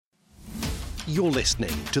You're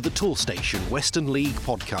listening to the Toolstation Western League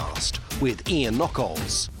podcast with Ian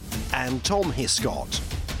Knockolds and Tom Hiscott.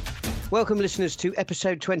 Welcome, listeners, to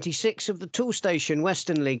episode 26 of the Toolstation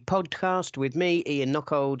Western League podcast with me, Ian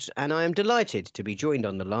Knockolds, and I am delighted to be joined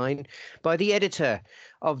on the line by the editor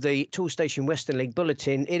of the Toolstation Western League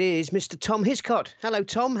Bulletin. It is Mr. Tom Hiscott. Hello,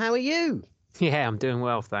 Tom. How are you? Yeah, I'm doing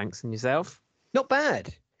well, thanks. And yourself? Not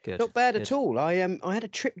bad. Good. Not bad at all. I had a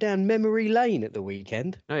trip down memory lane at the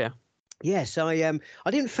weekend. Oh, yeah. Yes, I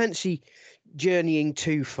didn't fancy journeying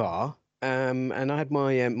too far, and I had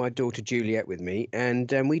my daughter Juliet with me,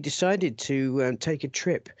 and we decided to take a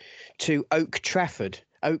trip to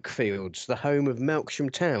Oakfields, the home of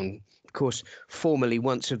Melksham Town, of course, formerly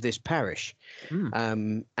once of this parish.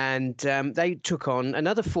 And they took on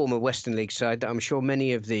another former Western League side that I'm sure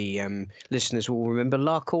many of the listeners will remember,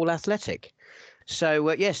 Larkhall Athletic.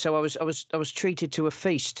 So so I was treated to a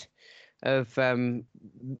feast of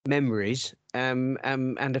memories and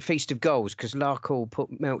a feast of goals, because Larkhall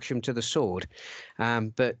put Melksham to the sword.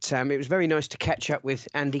 But it was very nice to catch up with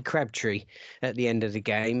Andy Crabtree at the end of the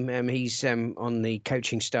game. He's on the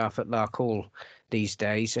coaching staff at Larkhall these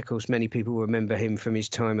days. Of course, many people remember him from his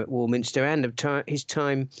time at Warminster and his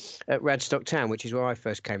time at Bradford Town, which is where I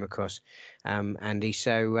first came across Andy.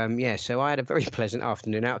 So I had a very pleasant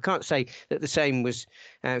afternoon out. I can't say that the same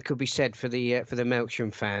could be said for the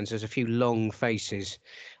Melksham fans. There's a few long faces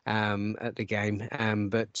at the game,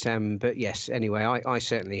 but yes. Anyway, I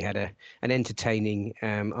certainly had an entertaining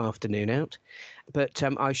afternoon out. But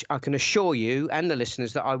I can assure you and the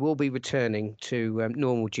listeners that I will be returning to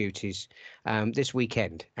normal duties this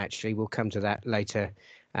weekend. Actually, we'll come to that later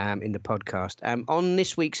in the podcast. On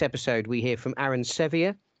this week's episode, we hear from Aaron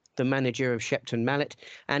Seviour, the manager of Shepton Mallet,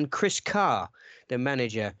 and Chris Carr, the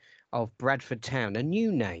manager of Bradford Town, a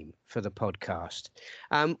new name for the podcast.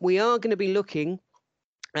 We are going to be looking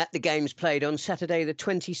at the games played on Saturday, the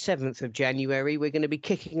 27th of January. We're going to be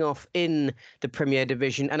kicking off in the Premier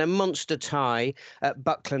Division and a monster tie at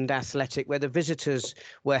Buckland Athletic, where the visitors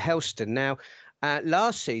were Helston. Now,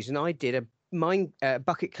 last season, I did a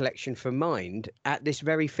bucket collection for Mind at this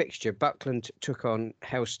very fixture. Buckland took on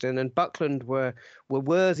Helston, and Buckland were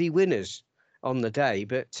worthy winners on the day.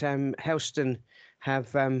 But Helston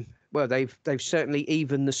have, they've certainly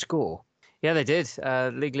evened the score. Yeah, they did.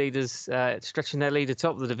 League leaders stretching their lead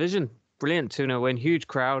atop the division. Brilliant 2-0 win, huge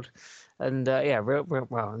crowd. And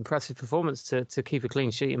real impressive performance to keep a clean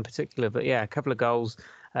sheet in particular. But yeah, a couple of goals.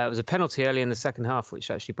 It was a penalty early in the second half, which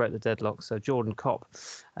actually broke the deadlock. So Jordan Kopp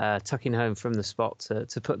tucking home from the spot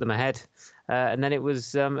to put them ahead. And then it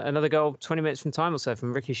was another goal 20 minutes from time or so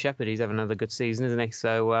from Ricky Shepherd. He's having another good season, isn't he?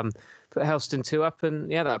 So put Helston 2 up,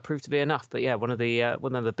 and yeah, that proved to be enough. But yeah, one of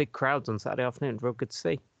the big crowds on Saturday afternoon. Real good to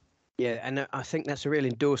see. Yeah, and I think that's a real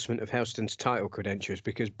endorsement of Helston's title credentials,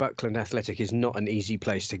 because Buckland Athletic is not an easy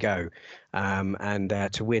place to go. And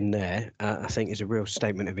to win there, I think, is a real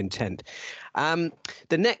statement of intent.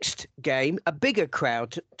 The next game, a bigger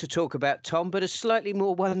crowd to talk about, Tom, but a slightly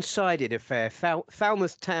more one-sided affair.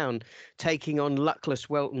 Falmouth Town taking on luckless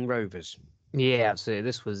Welton Rovers. Yeah, absolutely.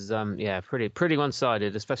 This was pretty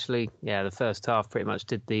one-sided, especially the first half pretty much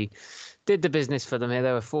did the business for them here.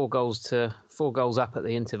 There were 4 goals up at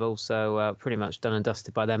the interval, so pretty much done and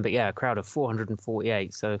dusted by them. But yeah, a crowd of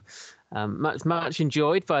 448, so much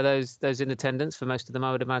enjoyed by those in attendance, for most of them,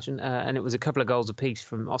 I would imagine. And it was a couple of goals apiece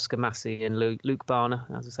from Oscar Massey and Luke Barner,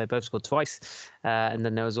 as I say, both scored twice. And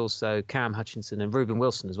then there was also Cam Hutchinson and Ruben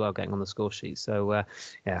Wilson as well getting on the score sheet. So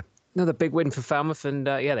another big win for Falmouth, and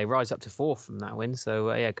they rise up to 4th from that win.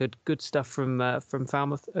 So good stuff from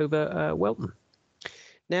Falmouth over Welton.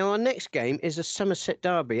 Now, our next game is a Somerset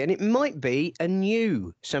derby, and it might be a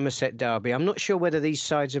new Somerset derby. I'm not sure whether these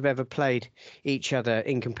sides have ever played each other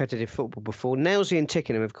in competitive football before. Nailsea and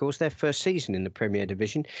Tickenham, of course, their first season in the Premier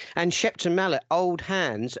Division, and Shepton Mallet, old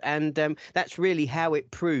hands, and that's really how it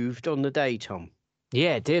proved on the day, Tom.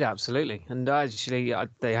 Yeah, it did, absolutely. And actually,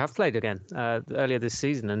 they have played again earlier this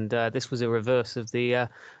season, and this was a reverse of the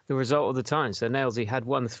result of the time. So Nailsea had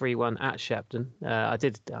won 3-1 at Shepton. I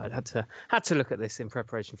had to look at this in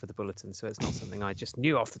preparation for the bulletin, so it's not something I just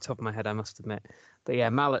knew off the top of my head, I must admit. But yeah,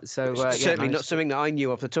 Mallet. So certainly not something that I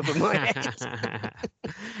knew off the top of my head.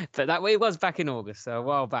 But that way it was back in August, so a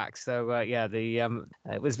while back. So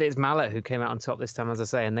it's Mallet who came out on top this time, as I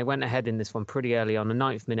say, and they went ahead in this one pretty early on. A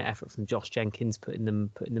 9th minute effort from Josh Jenkins putting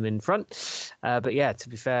putting them in front. But yeah, to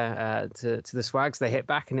be fair to the Swags, they hit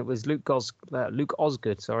back, and it was Luke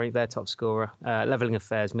Osgood, their top scorer, levelling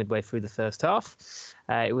affairs midway through the first half.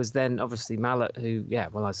 It was then obviously Mallet who,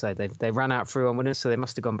 they ran out through on winners, so they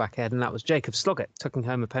must have gone back ahead, and that was Jacob Sloggett taking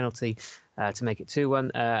home a penalty to make it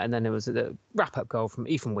 2-1, and then there was a wrap-up goal from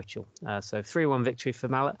Ethan Witchell. So 3-1 victory for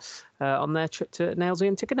Mallet on their trip to Nailsea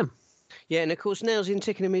and Tickenham. Yeah, and of course, Nailsea and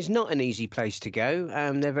Tickenham is not an easy place to go.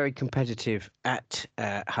 They're very competitive at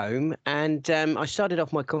home. And I started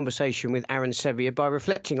off my conversation with Aaron Seviour by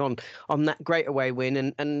reflecting on that great away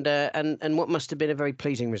win and what must have been a very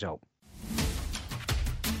pleasing result.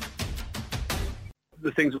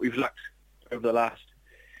 The things that we've lacked over the last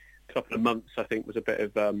couple of months, I think, was a bit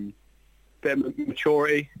of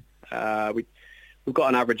maturity. We've got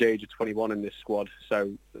an average age of 21 in this squad,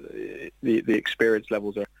 so the experience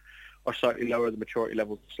levels are slightly lower, the maturity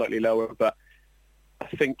levels are slightly lower, but I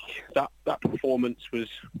think that performance was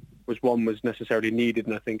necessarily needed,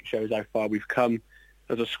 and I think shows how far we've come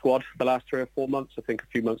as a squad the last 3 or 4 months. I think a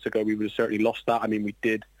few months ago we would have certainly lost that. I mean, we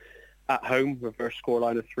did at home, reverse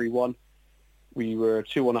scoreline of 3-1. We were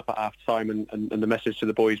 2-1 up at half-time, and the message to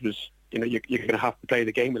the boys was, you're going to have to play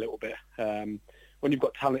the game a little bit. When you've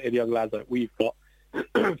got talented young lads like we've got,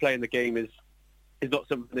 playing the game is not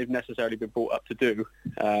something they've necessarily been brought up to do.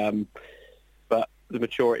 But the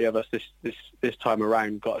maturity of us this time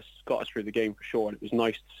around got us through the game for sure, and it was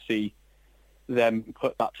nice to see them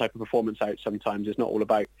put that type of performance out. Sometimes it's not all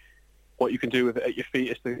about what you can do with it at your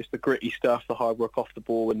feet. It's the gritty stuff, the hard work off the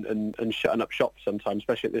ball, and shutting up shop sometimes,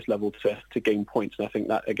 especially at this level, to gain points. And I think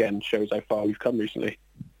that again shows how far we've come recently.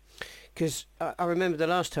 Because I remember the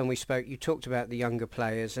last time we spoke, you talked about the younger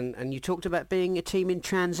players, and you talked about being a team in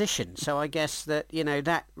transition. So I guess that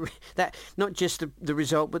that not just the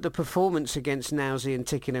result, but the performance against Nailsea and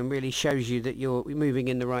Tickenham really shows you that you're moving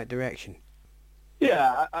in the right direction.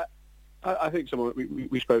 Yeah, I think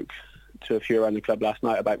we spoke to a few around the club last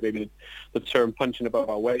night about maybe the term punching above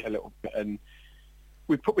our weight a little bit, and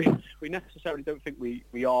we necessarily don't think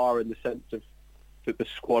we are, in the sense of the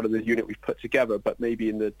squad and the unit we've put together, but maybe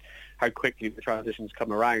in how quickly the transitions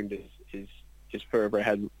come around is further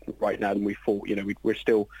ahead right now than we thought. We're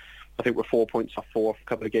still, I think we're 4 points off fourth, a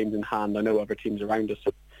couple of games in hand. I know other teams around us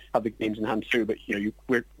have the games in hand too, but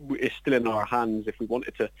it's still in our hands if we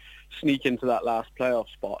wanted to sneak into that last playoff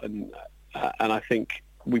spot, and I think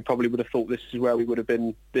we probably would have thought this is where we would have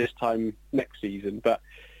been this time next season. But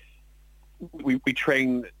we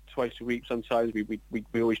train twice a week sometimes. We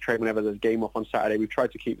always train whenever there's a game off on Saturday. We've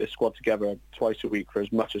tried to keep this squad together twice a week for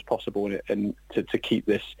as much as possible, and to keep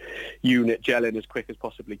this unit gelling as quick as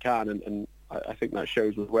possibly can. And I think that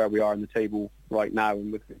shows with where we are in the table right now,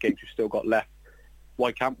 and with the games we've still got left.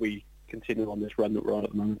 Why can't we continue on this run that we're on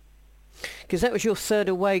at the moment? Because that was your third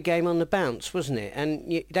away game on the bounce, wasn't it?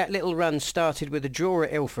 And that little run started with a draw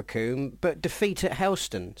at Ilfracombe, but defeat at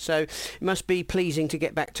Helston. So it must be pleasing to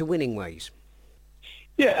get back to winning ways.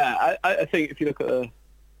 Yeah, I think if you look at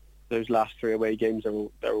those last 3 away games,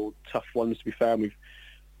 they're all tough ones, to be fair. And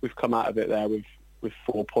we've come out of it there with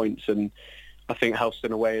 4 points, and I think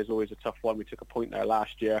Helston away is always a tough one. We took a point there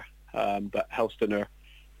last year, but Helston are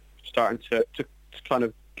starting to kind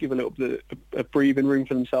of give a little bit of breathing room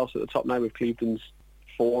for themselves at the top now with Clevedon's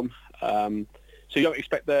form. So you don't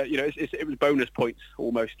expect it was bonus points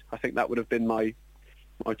almost. I think that would have been my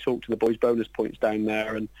talk to the boys, bonus points down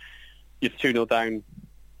there, and you're 2-0 down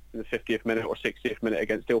in the 50th minute or 60th minute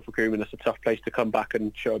against Ilfracombe, and it's a tough place to come back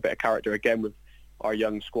and show a bit of character again with our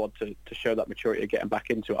young squad to show that maturity of getting back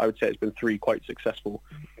into it. I would say it's been 3 quite successful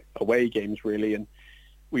away games really, and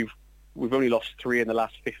we've only lost 3 in the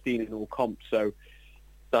last 15 in all comps, so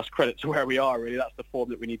that's credit to where we are really. That's the form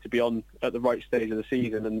that we need to be on at the right stage of the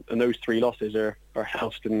season, and those 3 losses are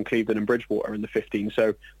Helston, Clevedon and Bridgewater in the 15,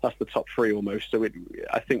 so that's the top 3 almost. So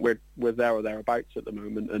I think we're there or thereabouts at the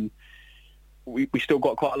moment, and we still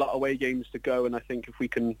got quite a lot of away games to go, and I think if we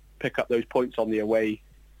can pick up those points on the away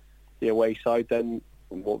side, then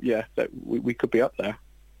we could be up there.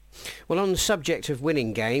 Well, on the subject of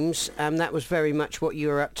winning games, that was very much what you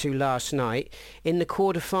were up to last night in the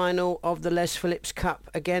quarter-final of the Les Phillips Cup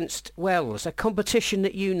against Wells, a competition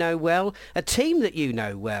that you know well, a team that you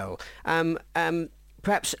know well.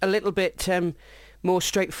 Perhaps a little bit more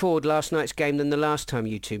straightforward last night's game than the last time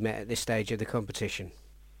you two met at this stage of the competition.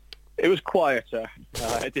 It was quieter.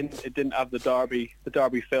 It didn't have the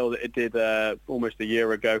derby feel that it did almost a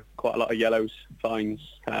year ago. Quite a lot of yellows, fines,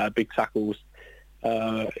 big tackles.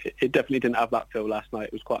 It definitely didn't have that feel last night.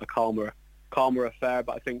 It was quite a calmer affair,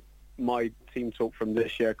 but I think my team talk from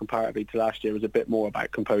this year comparatively to last year was a bit more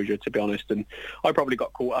about composure, to be honest. And I probably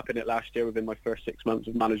got caught up in it last year within my first 6 months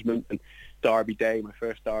of management and Derby Day, my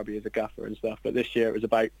first Derby as a gaffer and stuff. But this year it was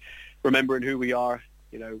about remembering who we are,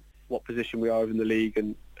 what position we are in the league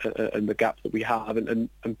and the gaps that we have, and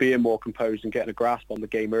being more composed and getting a grasp on the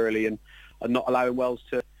game early and not allowing Wells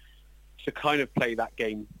to kind of play that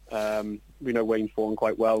game. We know Wayne Fawn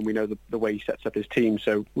quite well, and we know the way he sets up his team.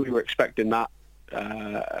 So we were expecting that.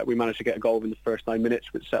 We managed to get a goal in the first 9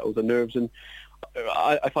 minutes, which settled the nerves. And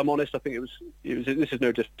if I'm honest, I think it was. This is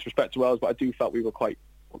no disrespect to Wells, but I do felt we were quite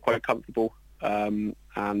comfortable, and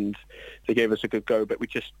they gave us a good go. But we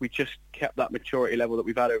just kept that maturity level that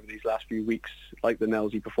we've had over these last few weeks, like the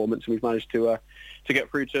Nelsey performance, and we've managed to get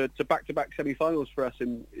through to back-to-back semi-finals for us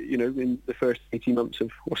in the first 18 months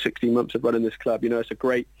or 16 months of running this club. It's a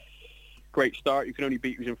great start. You can only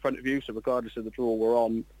beat who's in front of you, so regardless of the draw we're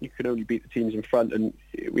on, you can only beat the teams in front, and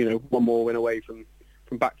one more win away from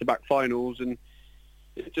back-to-back finals, and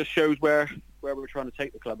it just shows where we're trying to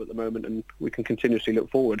take the club at the moment, and we can continuously look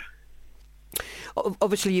forward.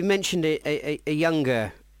 Obviously, you mentioned a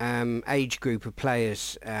younger age group of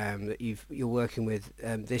players that you're working with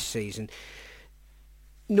this season.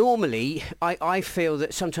 Normally, I feel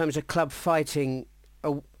that sometimes a club fighting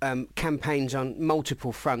campaigns on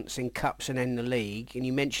multiple fronts in cups and in the league, and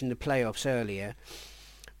you mentioned the playoffs earlier,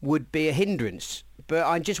 would be a hindrance. But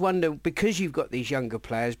I just wonder, because you've got these younger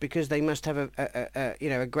players, because they must have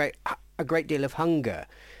a great deal of hunger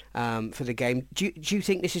for the game. Do you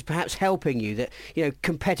think this is perhaps helping you, that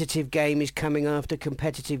competitive game is coming after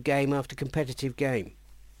competitive game after competitive game?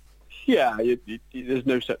 Yeah, there's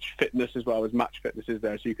no such fitness as well as match fitness is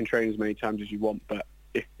there, so you can train as many times as you want, but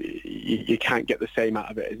if you can't get the same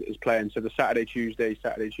out of it as playing. So the Saturday Tuesday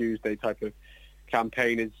type of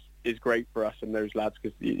campaign is great for us and those lads,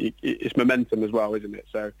 because it's momentum as well, isn't it?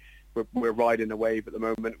 So we're riding a wave at the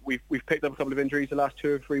moment. We've picked up a couple of injuries the last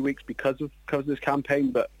 2 or 3 weeks because of this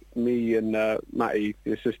campaign, but me and Matty,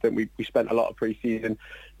 the assistant, we spent a lot of pre-season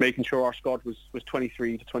making sure our squad was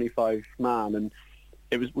 23 to 25 man, and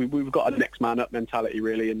we've got a next man up mentality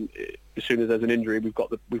really, and as soon as there's an injury, we've got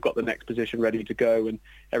the next position ready to go, and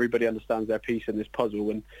everybody understands their piece in this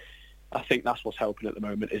puzzle. And I think that's what's helping at the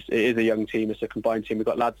moment. It is a young team, it's a combined team. We've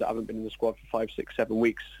got lads that haven't been in the squad for 5, 6, 7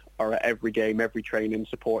 weeks, are at every game, every training,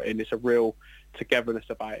 supporting. It's a real togetherness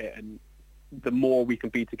about it, and the more we can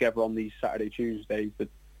be together on these Saturday Tuesdays, the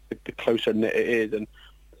closer knit it is. And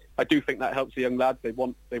I do think that helps the young lads. They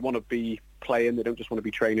want to be playing, they don't just want to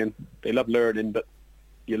be training. They love learning, but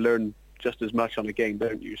you learn just as much on a game,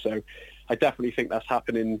 don't you? So I definitely think that's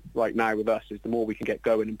happening right now with us, is the more we can get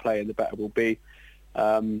going and playing, the better we'll be.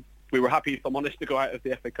 We were happy, if I'm honest, to go out of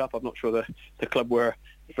the FA Cup. I'm not sure the club were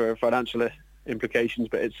for financial implications,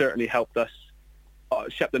 but it certainly helped us.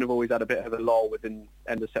 Shepton have always had a bit of a lull within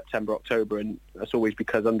end of September, October, and that's always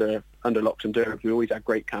because under locks and doors we always had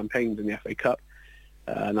great campaigns in the FA Cup.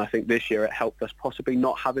 And I think this year it helped us possibly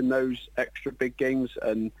not having those extra big games,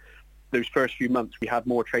 and those first few months we had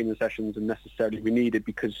more training sessions than necessarily we needed,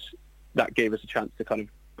 because that gave us a chance to kind of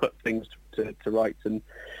put things to rights and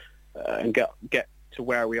get to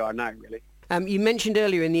where we are now, really. You mentioned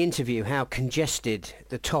earlier in the interview how congested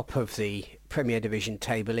the top of the Premier Division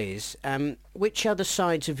table is. Which other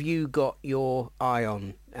sides have you got your eye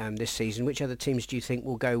on this season? Which other teams do you think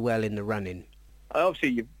will go well in the running?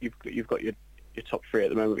 Obviously, you've got your top three at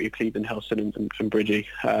the moment, your Cleveland, Helston and Bridgie.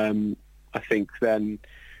 I think then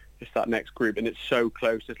just that next group, and it's so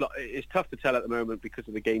close. It's tough to tell at the moment because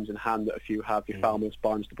of the games in hand that a few have. Your Falmouths,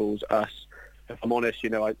 Barnstables, us. If I'm honest,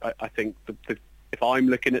 I think if I'm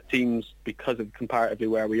looking at teams because of comparatively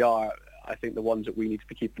where we are, I think the ones that we need to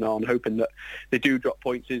be keeping an eye on, hoping that they do drop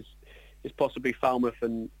points, is possibly Falmouth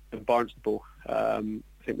and Barnstable. I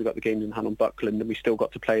think we've got the games in hand on Buckland, and we still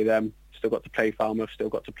got to play them, still got to play Falmouth, still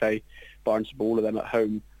got to play Barnstable, all of them at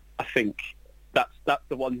home. I think that's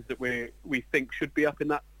the ones that we think should be up in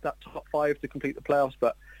that top 5 to complete the playoffs,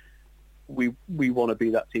 but we want to be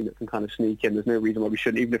that team that can kind of sneak in. There's no reason why we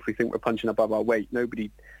shouldn't, even if we think we're punching above our weight. Nobody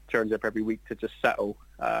turns up every week to just settle.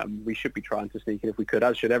 We should be trying to sneak in if we could,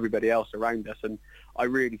 as should everybody else around us. And I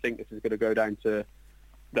really think this is going to go down to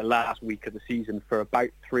the last week of the season for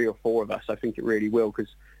about 3 or 4 of us. I think it really will,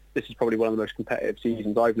 because this is probably one of the most competitive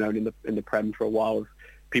seasons I've known in the Prem for a while, of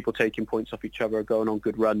people taking points off each other, going on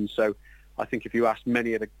good runs. So I think if you ask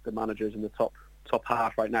many of the managers in the top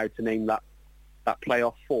half right now to name that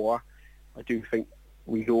playoff 4, I do think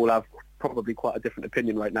we all have probably quite a different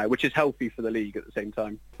opinion right now, which is healthy for the league at the same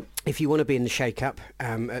time. If you want to be in the shake-up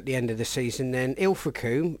at the end of the season, then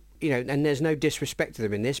Ilfracombe and there's no disrespect to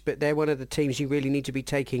them in this, but they're one of the teams you really need to be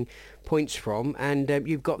taking points from, and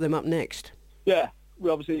you've got them up next. Yeah,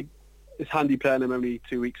 it's handy playing them only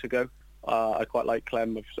 2 weeks ago. I quite like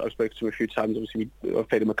Clem. I've spoken to him a few times. Obviously, I've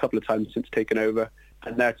played him a couple of times since taking over,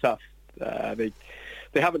 and they're tough. They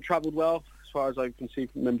haven't travelled well, as far as I can see.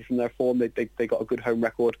 Remember from their form, they got a good home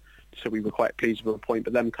record, so we were quite pleased with a point.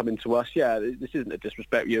 But them coming to us, this isn't a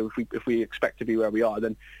disrespect. If we expect to be where we are,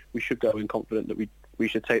 then we should go in confident that we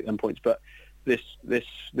should take them points. But this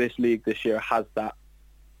league this year has that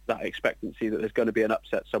expectancy that there's going to be an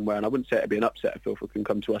upset somewhere, and I wouldn't say it'd be an upset if Ilfracombe can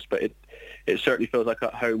come to us, but it certainly feels like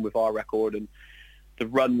at home with our record and the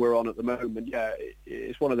run we're on at the moment. Yeah,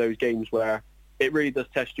 it's one of those games where it really does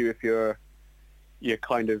test you if you're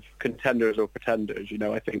kind of contenders or pretenders.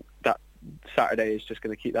 I think that Saturday is just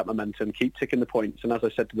going to keep that momentum, keep ticking the points, and as I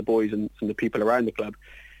said to the boys and the people around the club,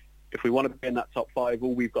 if we want to be in that top 5,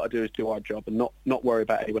 all we've got to do is do our job and not worry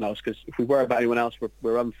about anyone else, because if we worry about anyone else,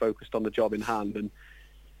 we're unfocused on the job in hand, and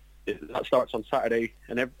that starts on Saturday,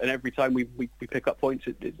 and every time we pick up points,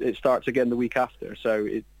 it starts again the week after. So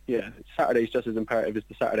Saturday's just as imperative as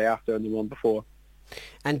the Saturday after and the one before.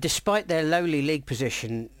 And despite their lowly league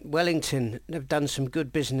position, Wellington have done some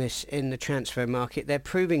good business in the transfer market. They're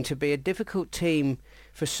proving to be a difficult team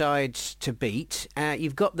for sides to beat.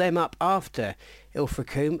 You've got them up after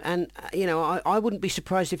Ilfracombe, and I wouldn't be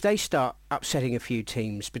surprised if they start upsetting a few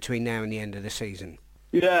teams between now and the end of the season.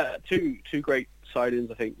 Yeah, two great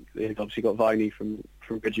signings. I think they've obviously got Viney from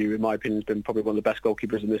Bridge, who in my opinion has been probably one of the best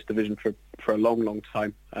goalkeepers in this division for a long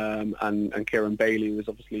time, and Kieran Bailey was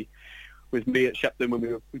obviously with me at Shepton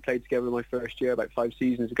when we played together in my first year about 5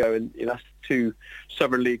 seasons ago, and that's 2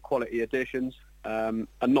 Southern League quality additions, and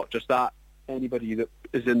not just that, anybody that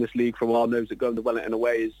is in this league for a while knows that going to Wellington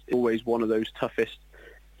away is always one of those toughest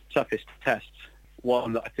tests,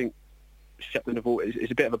 one that I think Shepton have always,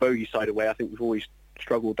 is a bit of a bogey side away. I think we've always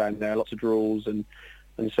struggled down there, lots of draws, and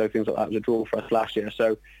so things like that was a draw for us last year.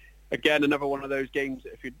 So again, another one of those games,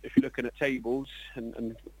 if you're looking at tables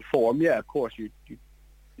and form, of course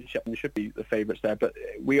Shepton should be the favourites there, but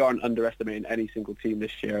we aren't underestimating any single team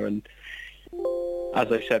this year, and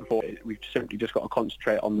as I said before, we've simply just got to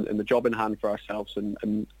concentrate on the job in hand for ourselves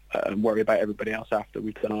and worry about everybody else after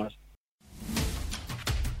we've done ours.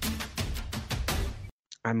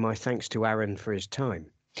 And my thanks to Aaron for his time.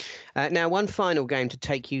 Now, one final game to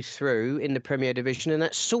take you through in the Premier Division, and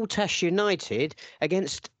that's Saltash United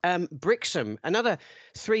against Brixham. Another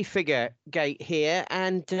 3-figure gate here,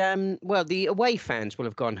 and, the away fans will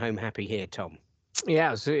have gone home happy here, Tom.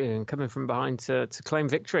 Yeah, absolutely. And coming from behind to claim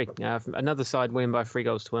victory. Another side win by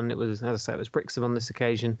 3-1. It was, as I say, it was Brixham on this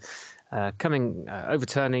occasion.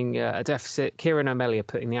 Overturning a deficit. Kieran O'Malley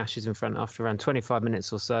putting the Ashes in front after around 25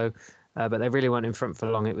 minutes or so. But they really weren't in front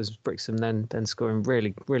for long. It was Brixham then scoring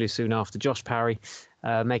really, really soon after. Josh Parry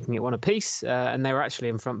making it 1 apiece. And they were actually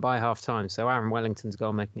in front by half-time. So Aaron Wellington's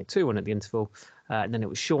goal making it 2-1 at the interval. And then it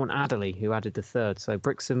was Sean Adderley who added the third. So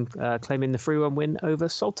Brixham claiming the 3-1 win over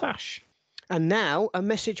Saltash. And now a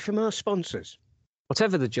message from our sponsors.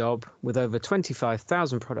 Whatever the job, with over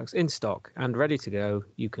 25,000 products in stock and ready to go,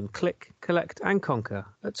 you can click, collect and conquer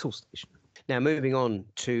at Toolstation. Now, moving on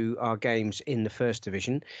to our games in the First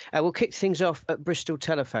Division, we'll kick things off at Bristol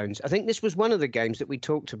Telephones. I think this was one of the games that we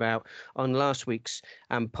talked about on last week's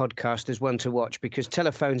podcast as one to watch, because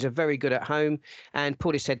Telephones are very good at home, and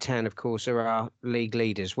Portishead Town, of course, are our league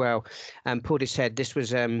leaders. Well, Portishead, this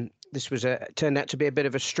was turned out to be a bit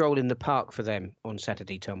of a stroll in the park for them on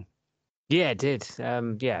Saturday, Tom. Yeah, it did.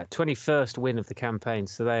 21st win of the campaign,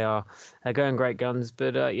 so they are going great guns.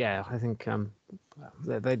 But I think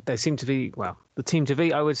they seem to be, the team to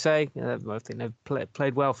beat, I would say. I think they've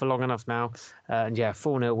played well for long enough now.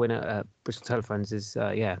 4-0 win at Bristol Telephones is,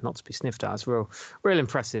 not to be sniffed at. It's real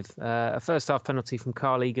impressive. A first half penalty from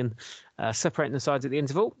Carr separating the sides at the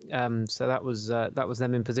interval. So that was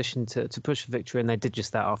them in position to push for victory, and they did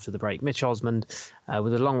just that after the break. Mitch Osmond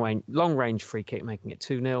with a long range free kick, making it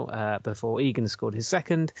 2-0 before Egan scored his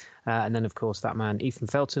second. And then, of course, that man, Ethan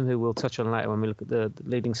Feltham, who we'll touch on later when we look at the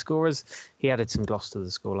leading scorers, he added some gloss to the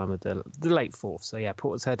scoreline with the late fourth. So,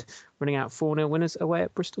 Portishead running out 4-0 winners away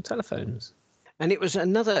at Bristol Telephones. And it was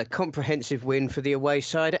another comprehensive win for the away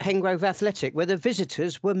side at Hengrove Athletic, where the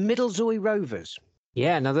visitors were Middlezoy Rovers.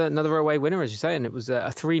 Yeah, another away winner, as you say, and it was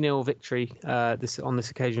a 3-0 victory on this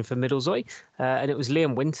occasion for Middlezoy. And it was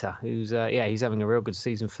Liam Winter, who's he's having a real good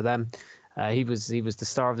season for them. he was the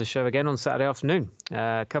star of the show again on Saturday afternoon.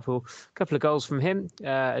 A couple of goals from him,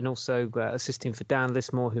 and also assisting for Dan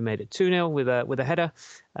Lismore, who made it 2-0 with a header.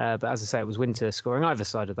 But as I say, it was Winter scoring either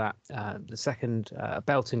side of that. The second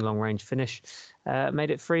belting long range finish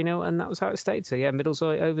made it 3-0, and that was how it stayed. So yeah,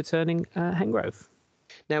 Middlesoy overturning Hengrove.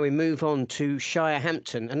 Now we move on to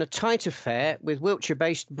Shirehampton and a tight affair with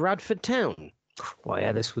Wiltshire-based Bradford Town. Well,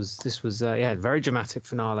 yeah, this was very dramatic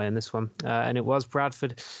finale in this one, and it was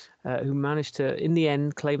Bradford who managed to, in the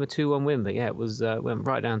end, claim a 2-1 win. But yeah, it was went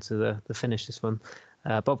right down to the finish. This one,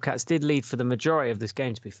 Bobcats did lead for the majority of this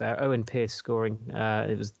game. To be fair, Owen Pearce scoring.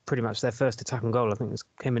 It was pretty much their first attack and goal. I think it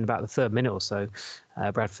came in about the third minute or so.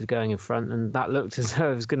 Bradford going in front, and that looked as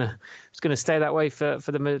though it was gonna stay that way for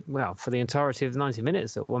the entirety of the 90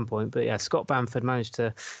 minutes at one point. But yeah, Scott Bamford managed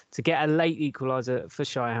to get a late equaliser for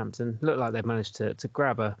Shirehampton. Looked like they managed to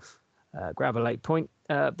grab a late point,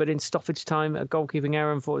 but in stoppage time, a goalkeeping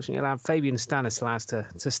error unfortunately allowed Fabian Stanislas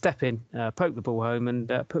to step in, poke the ball home,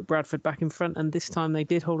 and put Bradford back in front. And this time they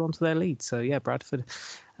did hold on to their lead. So yeah, Bradford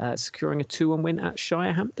securing a 2-1 win at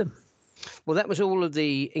Shirehampton. Well, that was all of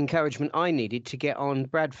the encouragement I needed to get on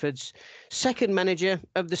Bradford's second manager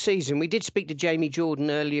of the season. We did speak to Jamie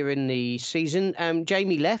Jordan earlier in the season.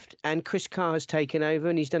 Jamie left and Chris Carr has taken over,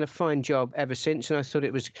 and he's done a fine job ever since. And I thought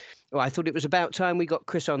it was about time we got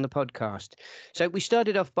Chris on the podcast. So we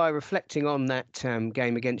started off by reflecting on that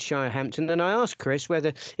game against Shirehampton, and I asked Chris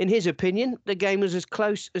whether, in his opinion, the game was as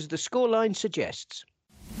close as the scoreline suggests.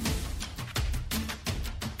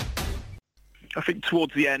 I think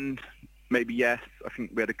towards the end, maybe yes. I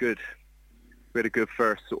think we had a good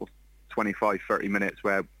first sort of 25, 30 minutes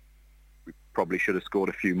where we probably should have scored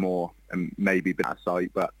a few more and maybe been outside.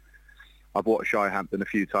 But I've watched Shirehampton a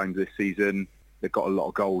few times this season. They've got a lot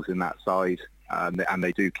of goals in that side, and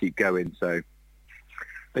they do keep going. So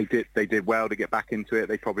they did well to get back into it.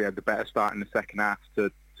 They probably had the better start in the second half to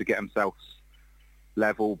get themselves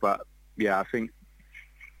level. But yeah, I think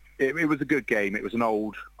it was a good game. It was an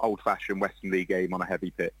old-fashioned Western League game on a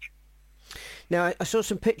heavy pitch. Now, I saw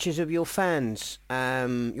some pictures of your fans,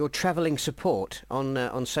 your travelling support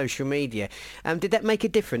on social media. Did that make a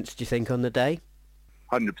difference, do you think, on the day?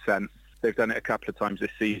 100%. They've done it a couple of times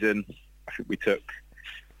this season. I think we took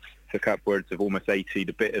upwards of almost 80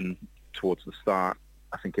 to Bitton towards the start.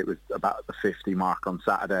 I think it was about the 50 mark on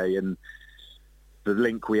Saturday. And the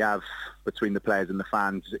link we have between the players and the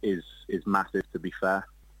fans is massive, to be fair.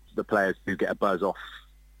 The players do get a buzz off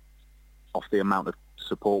the amount of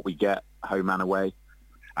support we get home and away,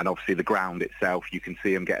 and obviously the ground itself, you can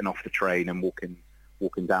see them getting off the train and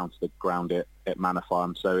walking down to the ground at Manor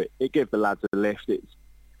Farm. So it gave the lads a lift.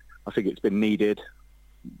 I think it's been needed.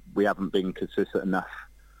 We haven't been consistent enough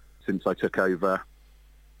since I took over.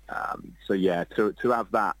 So yeah, to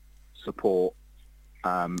have that support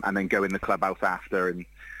and then go in the clubhouse after and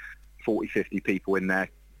 40, 50 people in there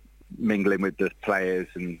mingling with the players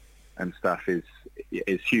and stuff is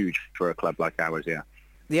huge for a club like ours, yeah.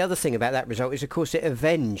 The other thing about that result is, of course, it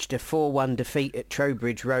avenged a 4-1 defeat at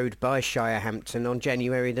Trowbridge Road by Shirehampton on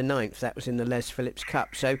January the 9th. That was in the Les Phillips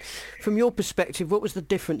Cup. So from your perspective, what was the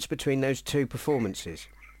difference between those two performances?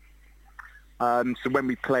 So when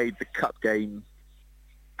we played the cup game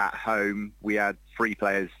at home, we had 3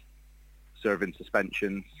 players serving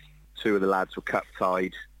suspensions. 2 of the lads were cup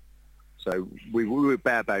tied. So we were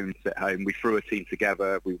bare bones at home. We threw a team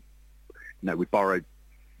together. We borrowed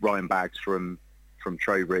Ryan Baggs from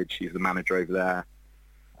Trowbridge. He's the manager over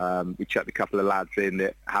there. We chucked a couple of lads in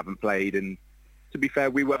that haven't played, and to be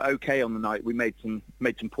fair, we were okay on the night. We made some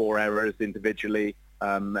poor errors individually,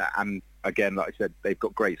 and again, like I said, they've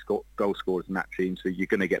got great goal scorers in that team, so you're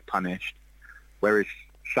going to get punished. Whereas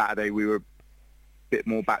Saturday we were a bit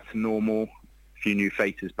more back to normal, a few new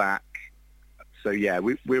faces back. So yeah,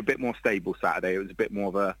 we were a bit more stable Saturday. It was a bit more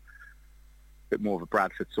of a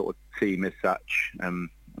Bradford sort of team as such.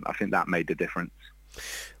 I think that made the difference.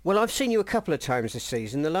 Well, I've seen you a couple of times this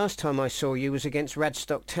season. The last time I saw you was against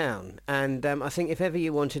Radstock Town, and I think if ever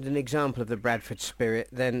you wanted an example of the Bradford Spirit,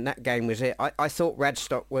 then that game was it. I thought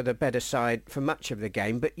Radstock were the better side for much of the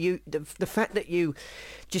game, but the fact that you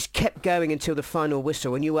just kept going until the final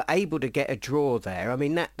whistle and you were able to get a draw there, I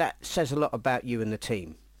mean, that says a lot about you and the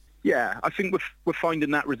team. Yeah, I think we're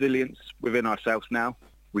finding that resilience within ourselves now.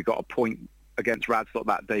 We got a point against Radstock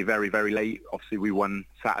that day very, very late. Obviously, we won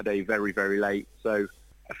Saturday very, very late. So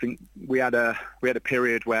I think we had a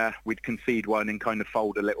period where we'd concede one and kind of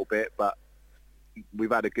fold a little bit, but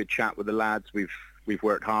we've had a good chat with the lads. We've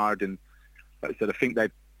worked hard, and like I said, I think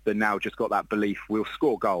they've now just got that belief. We'll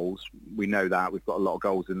score goals. We know that we've got a lot of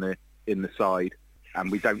goals in the side,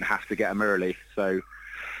 and we don't have to get them early. So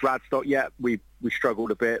Radstock, yeah, we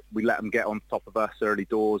struggled a bit. We let them get on top of us early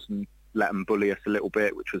doors and let them bully us a little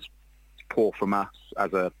bit, which was poor from us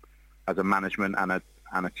as a management and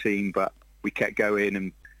a team. But we kept going,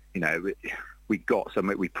 and we got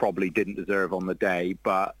something we probably didn't deserve on the day.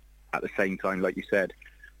 But at the same time, like you said,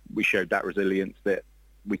 we showed that resilience that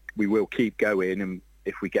we will keep going, and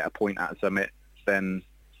if we get a point at Summit, then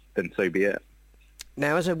so be it.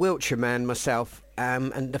 Now, as a Wiltshire man myself,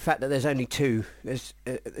 and the fact that there's only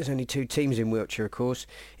two teams in Wiltshire, of course,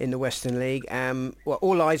 in the Western League.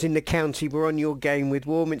 All eyes in the county were on your game with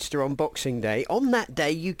Warminster on Boxing Day. On that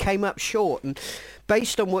day, you came up short, and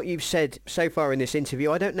based on what you've said so far in this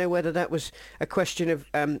interview, I don't know whether that was a question of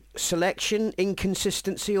selection,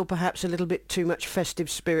 inconsistency, or perhaps a little bit too much festive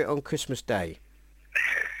spirit on Christmas Day.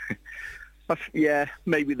 Yeah,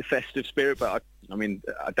 maybe the festive spirit, but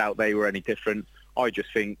I doubt they were any different. I just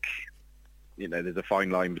think, there's a fine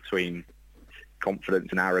line between confidence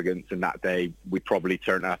and arrogance, and that day we probably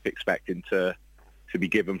turned up expecting to be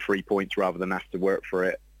given 3 points rather than have to work for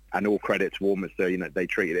it. And all credit to Warminster, they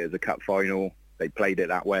treated it as a cup final. They played it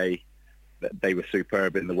that way. They were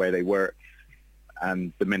superb in the way they worked.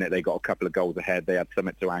 And the minute they got a couple of goals ahead, they had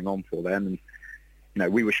something to hang on for then.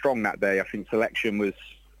 And, we were strong that day. I think selection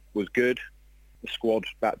was good. The squad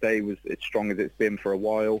that day was as strong as it's been for a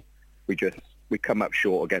while. We come up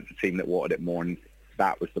short against a team that wanted it more, and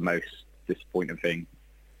that was the most disappointing thing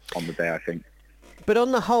on the day, I think. But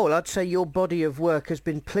on the whole, I'd say your body of work has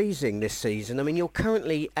been pleasing this season. You're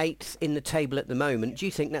currently 8th in the table at the moment. Do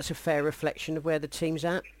you think that's a fair reflection of where the team's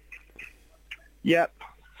at? Yep.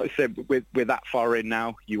 Like I said, we're that far in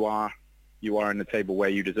now. You are in the table where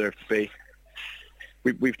you deserve to be.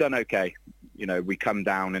 We've done okay. We come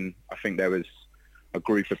down, and I think there was a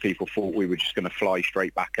group of people thought we were just going to fly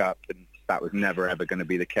straight back up, and that was never ever going to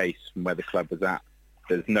be the case from where the club was at.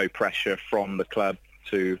 There's no pressure from the club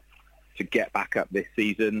to get back up this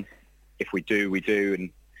season. If we do, we do, and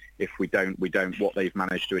if we don't, we don't. What they've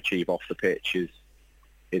managed to achieve off the pitch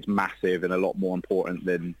is massive and a lot more important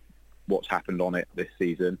than what's happened on it this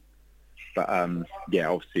season. But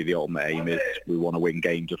obviously the ultimate aim is we want to win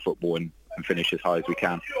games of football and finish as high as we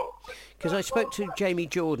can. Because I spoke to Jamie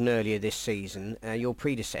Jordan earlier this season, your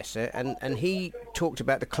predecessor, and he talked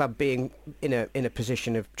about the club being in a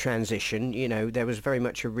position of transition. There was very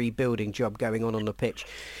much a rebuilding job going on the pitch.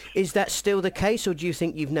 Is that still the case, or do you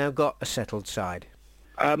think you've now got a settled side?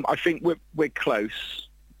 I think we're close.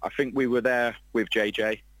 I think we were there with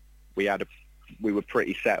JJ. We were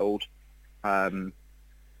pretty settled. When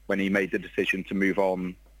he made the decision to move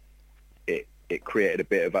on, it created a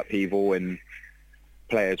bit of upheaval, and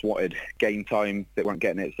players wanted game time. They weren't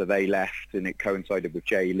getting it, so they left, and it coincided with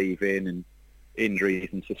Jay leaving and injuries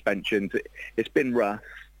and suspensions. It's been rough,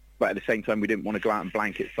 but at the same time, we didn't want to go out and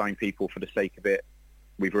blanket sign people for the sake of it.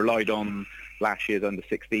 We've relied on last year's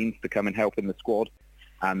under-16s to come and help in the squad,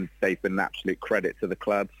 and they've been an absolute credit to the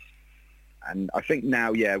club. And I think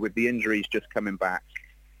now, with the injuries just coming back,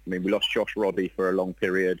 we lost Josh Roddy for a long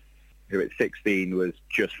period, who at 16 was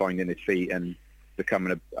just finding his feet and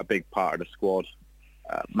becoming a big part of the squad.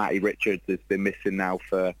 Matty Richards has been missing now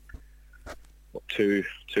for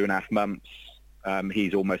 2.5 months.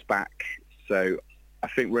 He's almost back. So I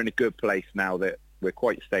think we're in a good place now that we're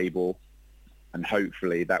quite stable, and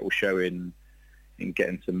hopefully that will show in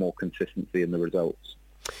getting some more consistency in the results.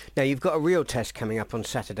 Now, you've got a real test coming up on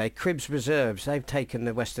Saturday. Cribbs Reserves, they've taken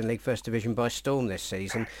the Western League First Division by storm this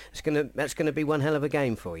season. That's going to be one hell of a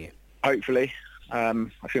game for you. Hopefully. I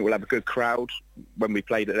think we'll have a good crowd. When we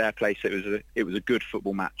played at their place, it was a good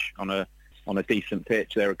football match on a decent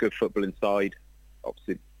pitch. They're a good football inside.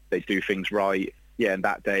 Obviously, they do things right. Yeah, and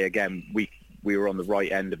that day, again, we were on the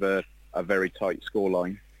right end of a very tight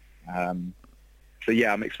scoreline. So,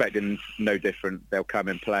 I'm expecting no different. They'll come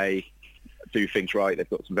and play, do things right. They've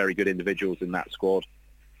got some very good individuals in that squad.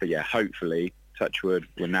 But, hopefully, touch wood,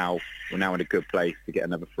 we're now in a good place to get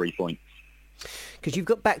another 3 points. Because you've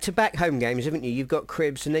got back-to-back home games, haven't you? You've got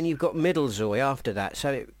Cribbs and then you've got Middlezoy after that.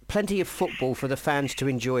 So plenty of football for the fans to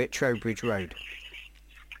enjoy at Trowbridge Road.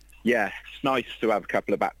 Yeah, it's nice to have a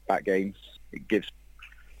couple of back games. It gives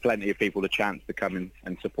plenty of people the chance to come in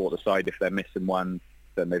and support the side. If they're missing one,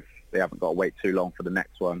 then they haven't got to wait too long for the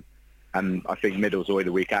next one. And I think Middlezoy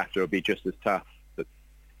the week after will be just as tough. The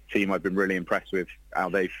team I've been really impressed with, how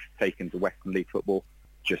they've taken to Western League football.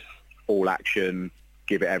 Just all action,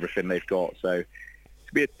 give it everything they've got. So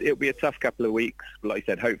it'll be a tough couple of weeks. But like I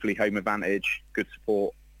said, hopefully home advantage, good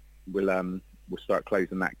support, we'll start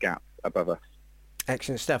closing that gap above us.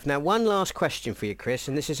 Excellent stuff. Now, one last question for you, Chris,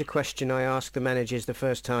 and this is a question I ask the managers the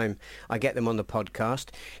first time I get them on the podcast.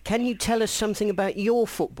 Can you tell us something about your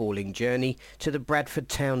footballing journey to the Bradford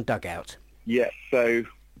Town dugout? Yeah, so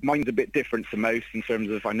mine's a bit different to most in terms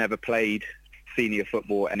of I never played senior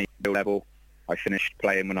football at any level. I finished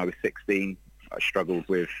playing when I was 16. I struggled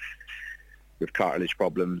with cartilage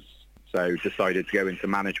problems, so decided to go into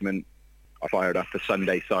management. I fired up a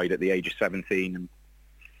Sunday side at the age of 17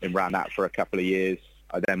 and ran that for a couple of years.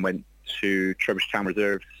 I then went to Trubridge Town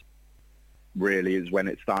Reserves. Really is when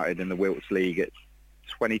it started in the Wilts League at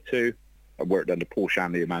 22. I worked under Paul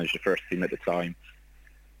Shanley, who managed the first team at the time.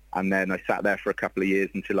 And then I sat there for a couple of years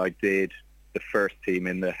until I did the first team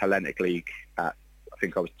in the Hellenic League at, I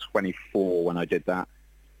think I was 24 when I did that.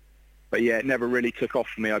 But yeah, it never really took off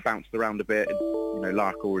for me. I bounced around a bit,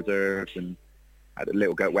 Larkhall Reserves, and had a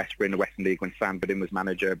little go at Westbury in the Western League when Sam Biddin was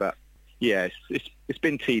manager. But yeah, it's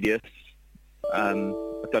been tedious.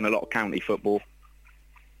 I've done a lot of county football,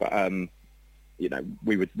 but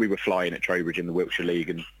we were flying at Trowbridge in the Wiltshire League,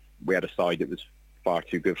 and we had a side that was far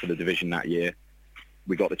too good for the division that year.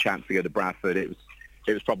 We got the chance to go to Bradford. It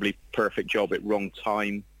was probably perfect job at wrong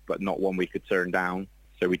time, but not one we could turn down.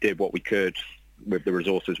 So we did what we could with the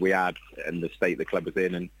resources we had and the state the club was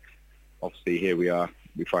in, and obviously here we are.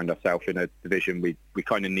 We find ourselves in a division we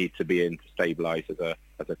kind of need to be in to stabilise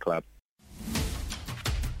as a club.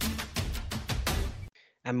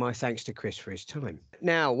 And my thanks to Chris for his time.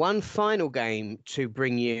 Now, one final game to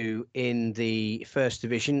bring you in the First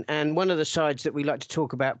Division, and one of the sides that we like to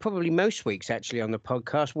talk about probably most weeks actually on the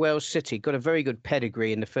podcast, Wells City, got a very good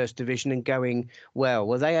pedigree in the First Division and going well.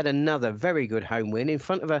 Well, they had another very good home win in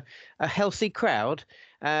front of a healthy crowd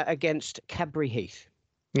against Cadbury Heath.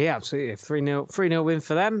 Yeah, absolutely. 3-0 win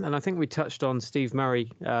for them. And I think we touched on Steve Murray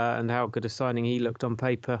and how good a signing he looked on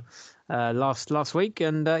paper last week.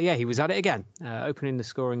 And he was at it again, opening the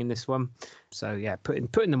scoring in this one. So yeah,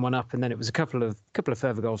 putting them one up, and then it was a couple of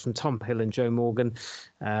further goals from Tom Hill and Joe Morgan.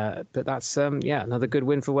 But that's another good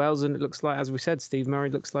win for Wales. And it looks like, as we said, Steve Murray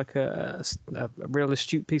looks like a real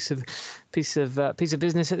astute piece of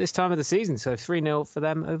business at this time of the season. So 3-0 for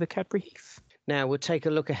them over Cadbury Heath. Now, we'll take a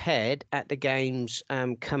look ahead at the games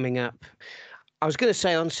coming up. I was going to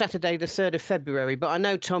say on Saturday, the 3rd of February, but I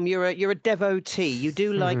know, Tom, you're a devotee. You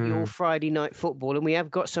do like your Friday night football, and we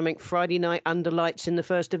have got something Friday night under lights in the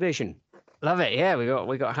First Division. Love it. Yeah,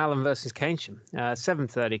 we got Hallam versus Keynsham,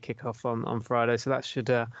 7:30 kickoff on Friday, so that should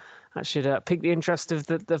pique the interest of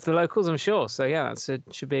the locals, I'm sure. So yeah,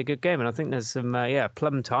 should be a good game, and I think there's some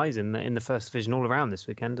plum ties in the First Division all around this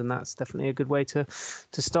weekend, and that's definitely a good way to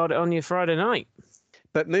start it on your Friday night.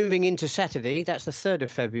 But moving into Saturday, that's the 3rd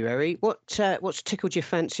of February. What's tickled your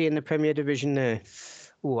fancy in the Premier Division there?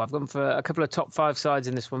 Oh, I've gone for a couple of top 5 sides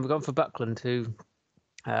in this one. We've gone for Buckland to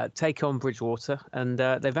take on Bridgewater, and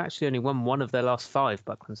they've actually only won one of their last 5,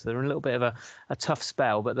 Buckland, so they're in a little bit of a tough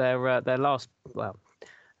spell. But their last,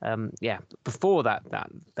 before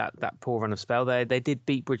that poor run of spell, they did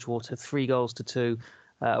beat Bridgewater 3-2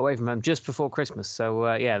 away from home just before Christmas. So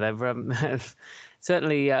they've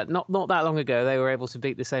certainly not that long ago they were able to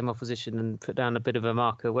beat the same opposition and put down a bit of a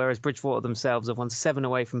marker, whereas Bridgewater themselves have won 7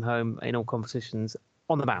 away from home in all competitions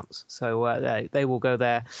on the bounce. So they will go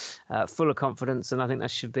there full of confidence, and I think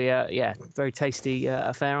that should be a very tasty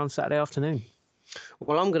affair on Saturday afternoon.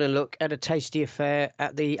 Well, I'm going to look at a tasty affair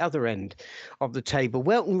at the other end of the table.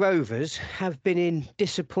 Welton Rovers have been in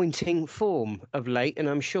disappointing form of late, and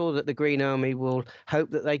I'm sure that the Green Army will hope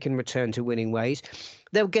that they can return to winning ways.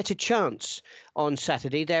 They'll get a chance on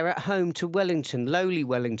Saturday. They're at home to Wellington, lowly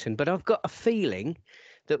Wellington, but I've got a feeling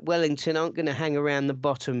that Wellington aren't going to hang around the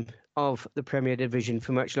bottom of the Premier Division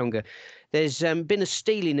for much longer. There's been a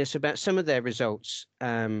steeliness about some of their results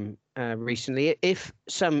recently, if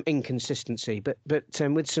some inconsistency, but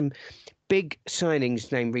with some big signings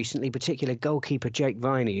named recently, particularly goalkeeper Jake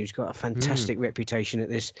Viney, who's got a fantastic reputation at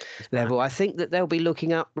this level. I think that they'll be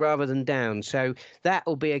looking up rather than down. So that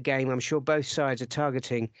will be a game I'm sure both sides are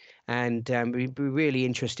targeting, and it'll be really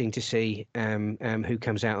interesting to see who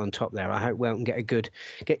comes out on top there. I hope Welton get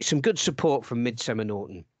some good support from Midsummer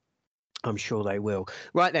Norton. I'm sure they will.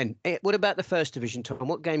 Right then, what about the First Division, Tom?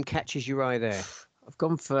 What game catches your eye there? I've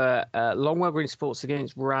gone for Longwell Green Sports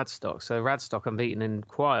against Radstock. So Radstock unbeaten in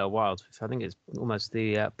quite a while. I think it's almost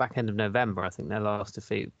the back end of November, I think, their last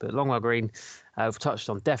defeat. But Longwell Green, we've touched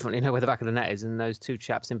on, definitely know where the back of the net is. And those 2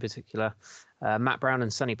 chaps in particular, Matt Brown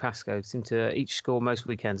and Sonny Pascoe, seem to each score most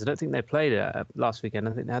weekends. I don't think they played last weekend.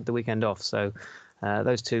 I think they had the weekend off. So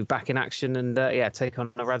those two back in action and take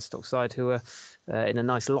on a Radstock side who are in a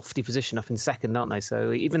nice lofty position up in second, aren't they?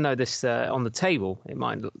 So even though this on the table it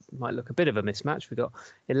might look a bit of a mismatch, we've got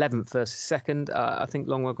 11th versus second. I think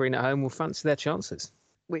Longwell Green at home will fancy their chances.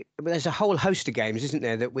 There's a whole host of games, isn't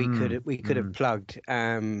there, that we could have plugged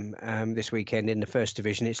this weekend in the First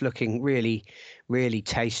Division. It's looking really, really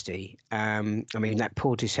tasty. I mean, that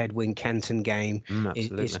Portishead Wincanton game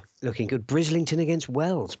is looking good. Brislington against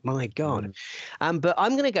Wells, my God. But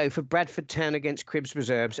I'm going to go for Bradford Town against Cribbs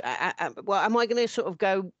Reserves. Well, am I going to sort of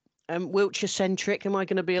go Wiltshire centric? Am I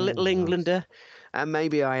going to be a little Englander?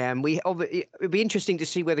 Maybe I am. It'd be interesting to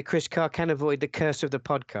see whether Chris Carr can avoid the curse of the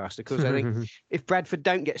podcast. Of course, I think if Bradford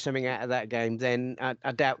don't get something out of that game, then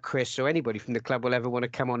I doubt Chris or anybody from the club will ever want to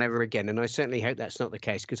come on ever again. And I certainly hope that's not the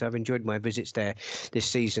case, because I've enjoyed my visits there this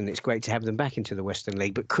season. It's great to have them back into the Western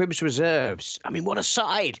League. But Cribbs Reserves, I mean, what a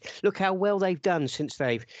side! Look how well they've done since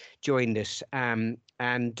they've joined us.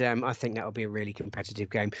 And I think that'll be a really competitive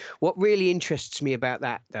game. What really interests me about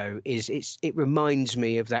that, though, is it reminds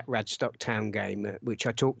me of that Radstock Town game, which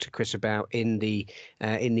I talked to Chris about in the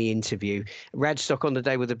interview. Radstock on the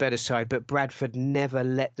day were the better side, but Bradford never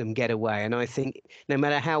let them get away. And I think no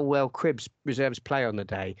matter how well Cribbs Reserves play on the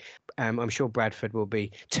day, I'm sure Bradford will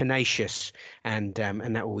be tenacious, and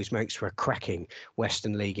that always makes for a cracking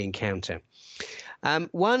Western League encounter.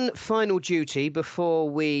 One final duty before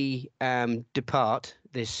we depart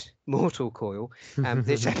this mortal coil,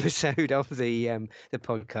 this episode of the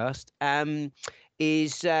podcast,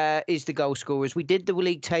 is the goal scorers. We did the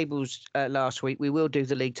league tables last week. We will do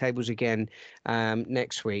the league tables again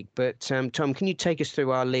next week. But Tom, can you take us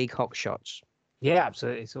through our league hot shots? Yeah,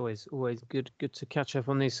 absolutely. It's always good to catch up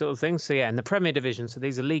on these sort of things. So yeah, in the Premier Division, so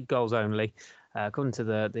these are league goals only. According to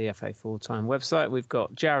the FA full-time website, we've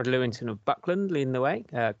got Jared Lewington of Buckland leading the way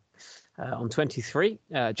on 23.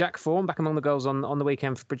 Jack Fawn back among the goals on the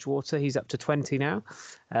weekend for Bridgewater. He's up to 20 now.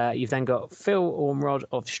 You've then got Phil Ormrod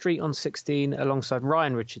of Street on 16, alongside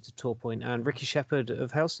Ryan Richards of Torpoint and Ricky Shepherd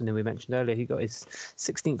of Helston, who we mentioned earlier. He got his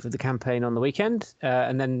 16th of the campaign on the weekend.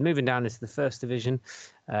 And then moving down into the First Division,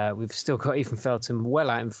 we've still got Ethan Felton well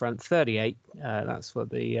out in front, 38. That's what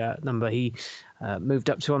the number he moved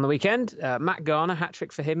up to on the weekend. Matt Garner,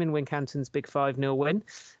 hat-trick for him in Wincanton's big 5-0 win.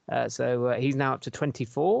 So he's now up to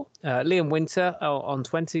 24. Liam Winter on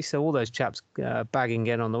 20. So all those chaps bagging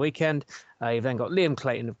again on the weekend. You've then got Liam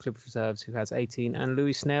Clayton of Club Reserves, who has 18, and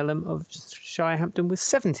Louis Snailham of Shirehampton with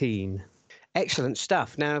 17. Excellent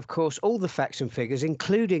stuff. Now, of course, all the facts and figures,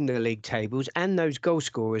 including the league tables and those goal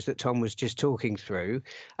scorers that Tom was just talking through,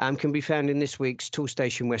 can be found in this week's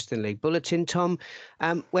Toolstation Western League Bulletin. Tom,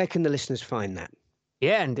 where can the listeners find that?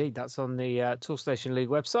 Yeah, indeed. That's on the Toolstation League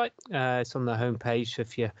website. It's on the homepage.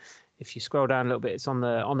 If you scroll down a little bit, it's on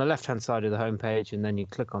the left-hand side of the homepage, and then you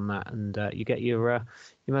click on that, and you get your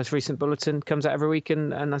most recent bulletin. Comes out every week,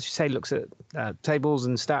 and as you say, looks at tables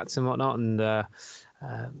and stats and whatnot, and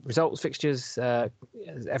results, fixtures,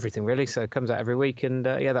 everything really. So it comes out every week, and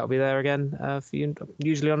that'll be there again for you,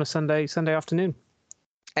 usually on a Sunday afternoon.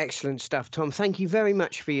 Excellent stuff, Tom. Thank you very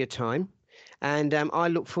much for your time, and I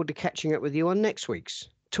look forward to catching up with you on next week's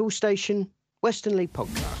Toolstation Western League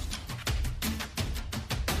podcast.